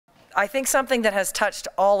I think something that has touched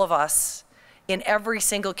all of us in every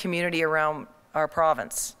single community around our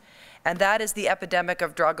province, and that is the epidemic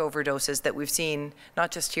of drug overdoses that we've seen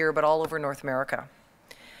not just here but all over North America.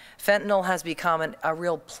 Fentanyl has become a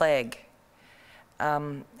real plague,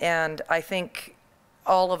 and I think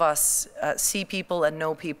all of us see people and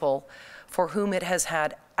know people for whom it has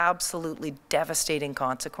had absolutely devastating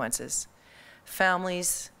consequences.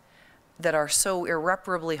 Families that are so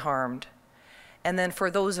irreparably harmed. And then for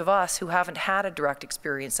those of us who haven't had a direct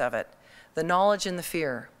experience of it, the knowledge and the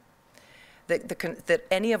fear that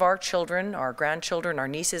any of our children, our grandchildren, our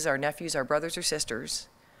nieces, our nephews, our brothers or sisters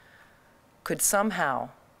could somehow,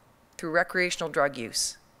 through recreational drug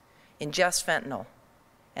use, ingest fentanyl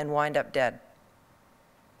and wind up dead.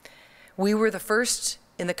 We were the first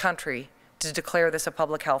in the country to declare this a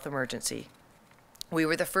public health emergency. We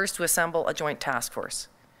were the first to assemble a joint task force.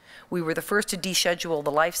 We were the first to deschedule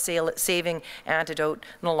the life-saving antidote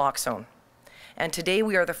naloxone. And today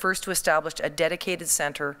we are the first to establish a dedicated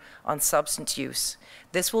centre on substance use.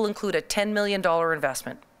 This will include a $10 million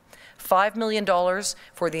investment, $5 million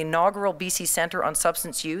for the inaugural BC Centre on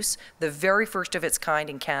Substance Use, the very first of its kind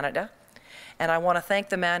in Canada. And I want to thank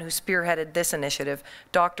the man who spearheaded this initiative,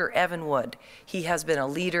 Dr. Evan Wood. He has been a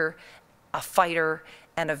leader, a fighter,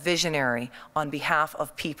 and a visionary on behalf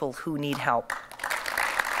of people who need help.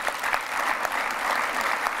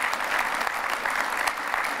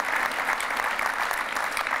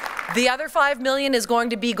 The other $5 million is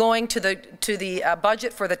going to be going to the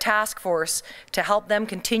budget for the task force to help them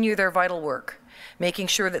continue their vital work, making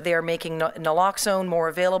sure that they are making naloxone more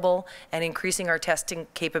available and increasing our testing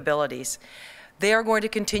capabilities. They are going to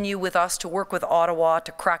continue with us to work with Ottawa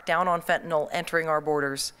to crack down on fentanyl entering our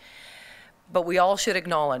borders. But we all should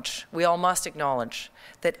acknowledge, we all must acknowledge,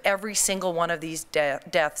 that every single one of these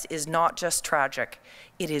deaths is not just tragic,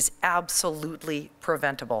 it is absolutely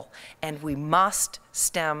preventable. And we must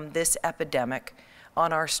stem this epidemic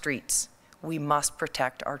on our streets. We must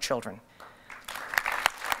protect our children.